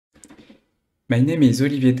My name is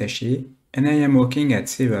Olivier Taché, and I am working at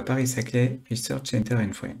CEA Paris-Saclay Research Center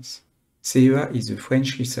in France. CEA is the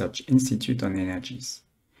French Research Institute on Energies.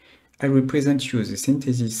 I will present you the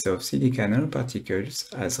synthesis of silica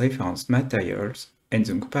nanoparticles as reference materials and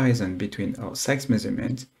the comparison between our SAXS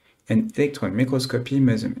measurement and electron microscopy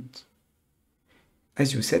measurement.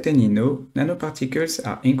 As you certainly know, nanoparticles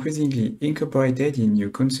are increasingly incorporated in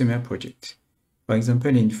new consumer projects. For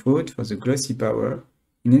example, in food for the glossy power,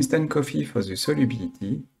 in instant coffee for the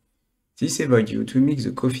solubility. This avoids you to mix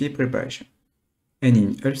the coffee preparation, and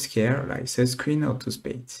in healthcare like sunscreen or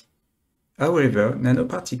toothpaste. However,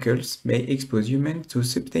 nanoparticles may expose humans to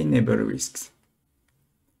sustainable risks.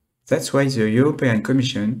 That's why the European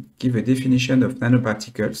Commission gives a definition of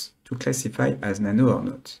nanoparticles to classify as nano or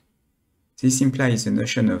not. This implies the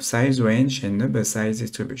notion of size range and number size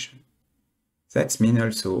distribution. That means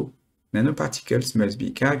also, nanoparticles must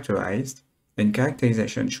be characterized, and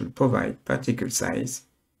characterization should provide particle size,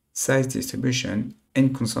 size distribution,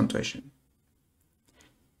 and concentration.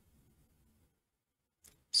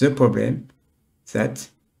 The problem is that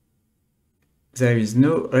there is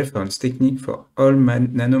no reference technique for all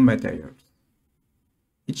nanomaterials.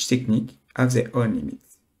 Each technique has their own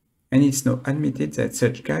limits, and it's now admitted that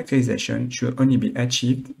such characterization should only be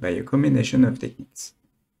achieved by a combination of techniques.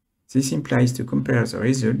 This implies to compare the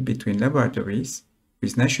result between laboratories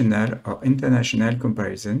with national or international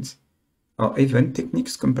comparisons, or even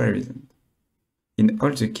techniques comparison. In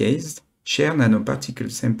all the cases, shared nanoparticle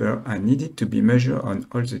samples are needed to be measured on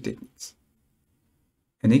all the techniques.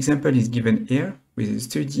 An example is given here with a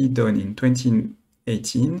study done in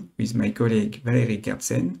 2018 with my colleague Valérie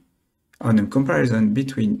Kertsen on a comparison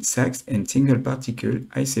between SAXS and single-particle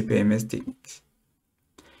ICP-MS techniques.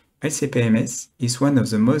 ICP-MS is one of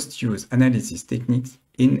the most used analysis techniques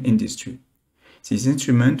in industry. This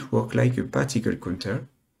instrument works like a particle counter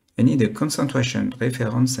and needs a concentration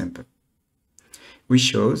reference sample. We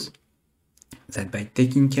show that by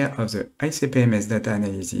taking care of the ICP-MS data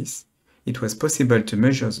analysis, it was possible to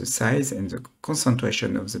measure the size and the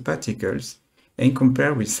concentration of the particles and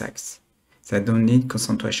compare with SAXS that don't need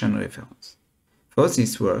concentration reference. For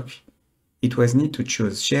this work, it was needed to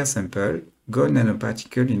choose shared sample, gold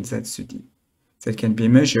nanoparticle in that study, that can be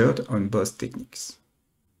measured on both techniques.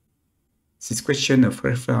 This question of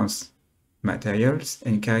reference materials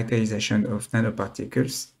and characterization of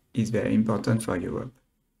nanoparticles is very important for Europe.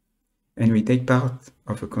 And we take part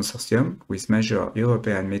of a consortium with major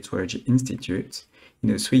European Metrology Institute in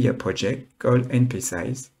a 3-year project called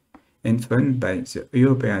npSize and funded by the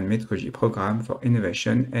European Metrology Programme for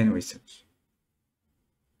Innovation and Research.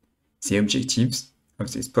 The objectives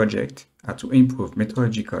of this project are to improve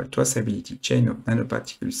metrological traceability chain of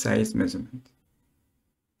nanoparticle size measurement.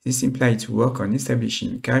 This implies to work on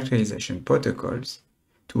establishing characterization protocols,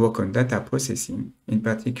 to work on data processing, in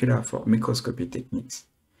particular for microscopy techniques,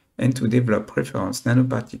 and to develop reference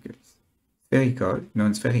nanoparticles, spherical,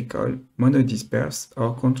 non-spherical, monodisperses,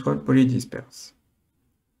 or controlled polydisperses,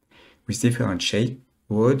 with different shape,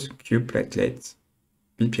 rod, cube platelets,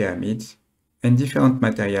 bipyramids, and different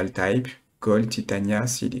material type, gold, titania,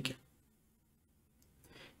 silica.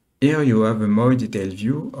 Here you have a more detailed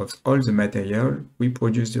view of all the material we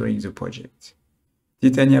produced during the project.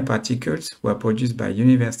 Titania particles were produced by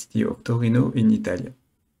University of Torino in Italia.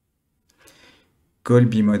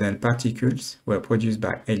 Gold bimodal particles were produced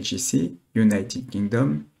by LGC, United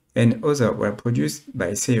Kingdom, and others were produced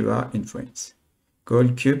by CEA in France.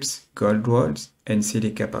 Gold cubes, gold rods, and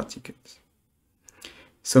silica particles.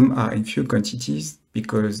 Some are in few quantities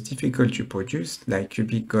because difficult to produce, like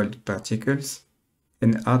cubic gold particles,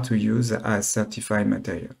 and hard to use as certified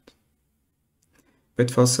materials. But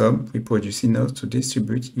for some, we produce enough to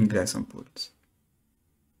distribute in glass samples.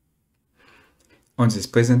 On this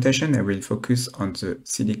presentation, I will focus on the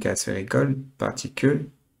silica spherical particle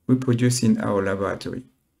we produce in our laboratory.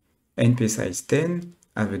 npSize 10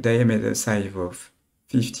 have a diameter size of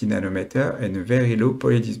 50 nanometers and a very low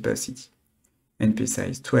polydispersity.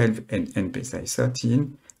 npSize 12 and npSize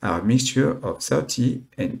 13 are a mixture of 30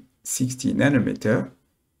 and 60 nanometers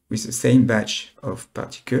with the same batch of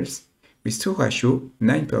particles with two ratios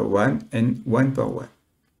 9:1 and 1:1.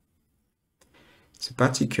 The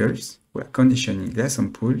particles were conditioned in glass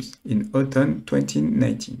samples in autumn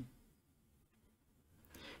 2019.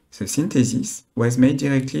 The synthesis was made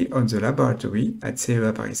directly on the laboratory at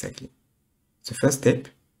CEA Paris-Saclay. The first step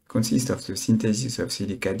consists of the synthesis of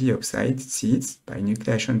silica dioxide seeds by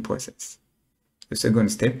nucleation process. The second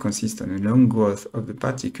step consists on a long growth of the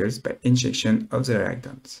particles by injection of the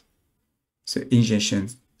reactants. The injection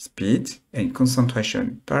speed and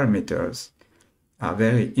concentration parameters are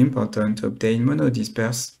very important to obtain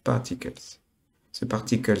monodisperse particles. the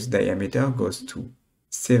particle's diameter goes to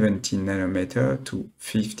 17 nanometer to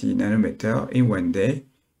 50 nanometer in one day,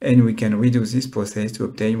 and we can redo this process to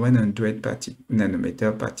obtain 100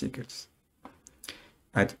 nanometer particles.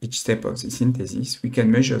 At each step of the synthesis, we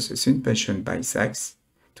can measure the suspension by SAXS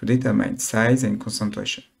to determine size and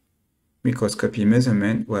concentration. Microscopy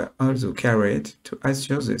measurements were also carried to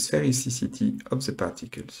assure the sphericity of the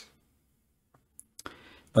particles.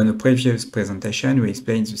 On a previous presentation, we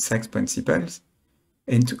explained the SAXS principles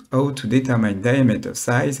and how to determine diameter,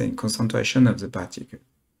 size, and concentration of the particle.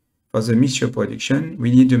 For the mixture production,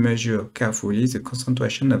 we need to measure carefully the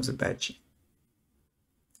concentration of the batch.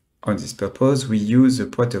 On this purpose, we use the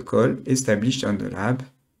protocol established on the lab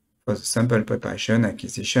for the sample preparation,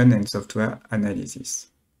 acquisition, and software analysis.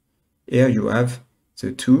 Here you have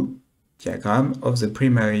the two diagrams of the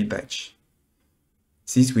primary batch.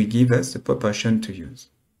 This will give us the proportion to use.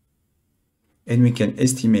 And we can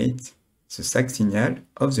estimate the SAXS signal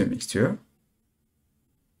of the mixture.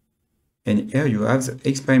 And here you have the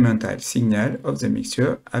experimental signal of the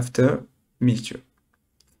mixture after mixture,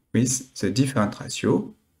 with the different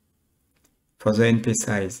ratio. For the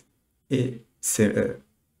npSize,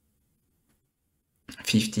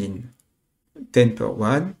 15, 10 per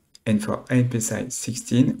 1, and for npSize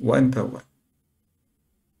 16, 1 per 1.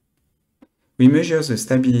 We measure the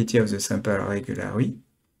stability of the sample regularly.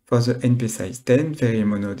 For the npSize 10, very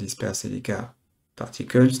monodisperse silica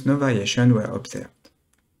particles, no variation were observed.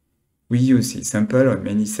 We use this sample on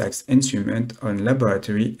many SAXS instruments on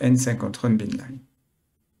laboratory and synchrotron binline.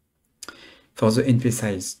 For the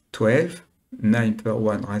npSize 12, 9 per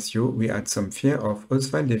 1 ratio, we had some fear of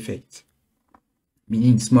Oswald effect,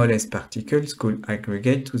 meaning smallest particles could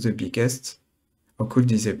aggregate to the biggest or could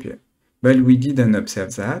disappear. But we didn't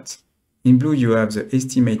observe that. In blue, you have the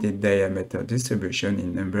estimated diameter distribution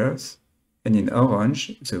in numbers, and in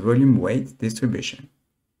orange, the volume weight distribution.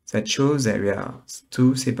 That shows that there are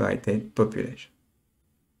two separated populations.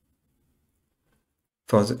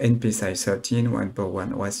 For the npSize 13, 1 per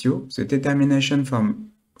 1 ratio, the determination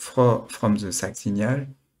from the SAXS signal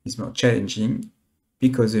is more challenging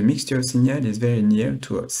because the mixture signal is very near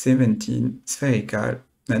to a 17 spherical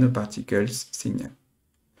nanoparticles signal.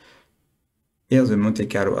 Here the Monte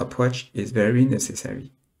Carlo approach is very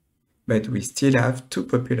necessary, but we still have two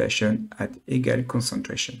populations at equal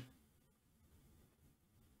concentration.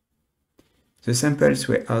 The samples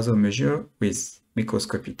were also measured with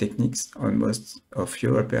microscopy techniques on most of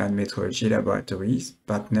European metrology laboratories,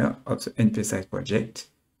 partner of the npSize project,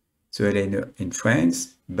 the LNE in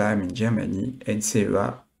France, BAM in Germany, and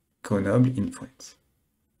CEA Grenoble in France.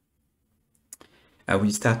 I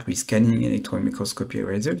will start with scanning electron microscopy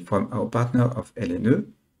results from our partner of LNE.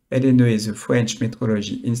 LNE is a French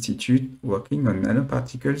metrology institute working on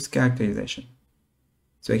nanoparticles characterization.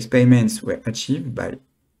 The experiments were achieved by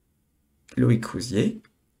Loïc Rousier,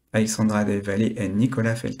 Alexandra Del Valle, and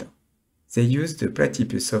Nicolas Feltin. They used the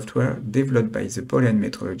platypus software developed by the Polish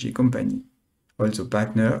Metrology Company, also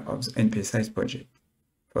partner of the npSize project.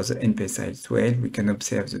 For the npSize 12, we can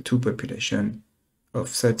observe the two populations of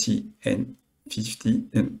 30 and 50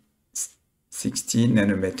 and 60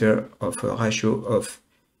 nanometer of a ratio of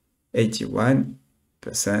 81%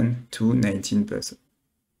 to 19%.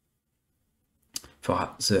 For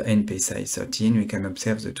the npSize 13, we can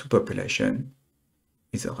observe the two populations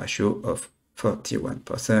with a ratio of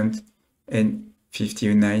 41% and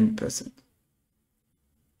 59%.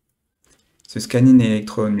 The scanning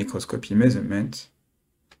electron microscopy measurements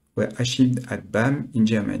were achieved at BAM in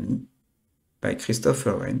Germany by Christoph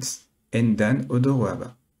Lorenz and Dan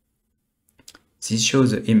Odoroaba. This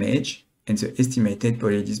shows the image and the estimated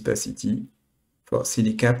polydispersity for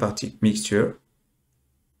silica particle mixture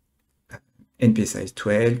npSize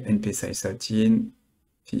 12, npSize 13,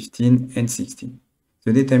 15, and 16.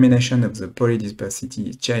 The determination of the polydispersity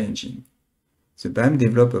is challenging. The BAM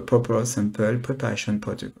developed a proper sample preparation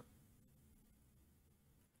protocol.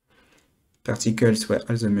 Particles were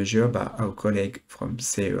also measured by our colleague from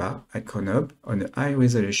CEA at Grenoble on a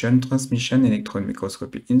high-resolution transmission electron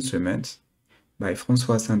microscopy instrument by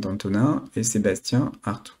François Saint-Antonin and Sébastien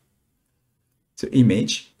Artaud. The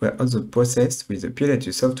images were also processed with the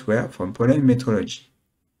platelets software from Polish Metrology.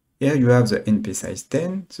 Here you have the npSize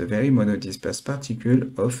 10, the very monodisperse particle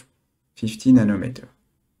of 50 nanometer,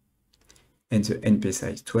 and the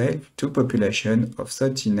npSize 12, two populations of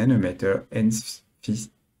 30 nanometer and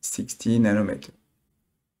 60 nanometer.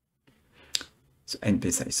 The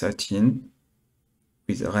npSize 13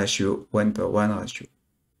 with a ratio 1 per 1 ratio.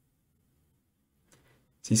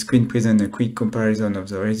 This screen presents a quick comparison of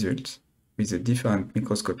the results with the different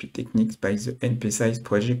microscopy techniques by the npSize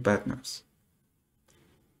project partners.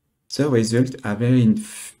 The The results are very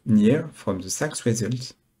near from the SAXS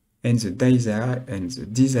results and the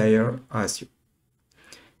desired ratio.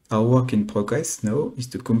 Our work in progress now is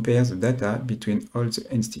to compare the data between all the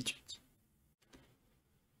institutes.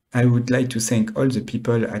 I would like to thank all the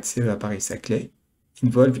people at CEA Paris-Saclay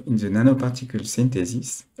involved in the nanoparticle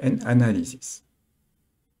synthesis and analysis.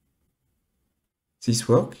 This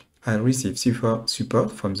work has received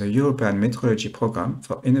support from the European Metrology Programme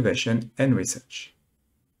for Innovation and Research.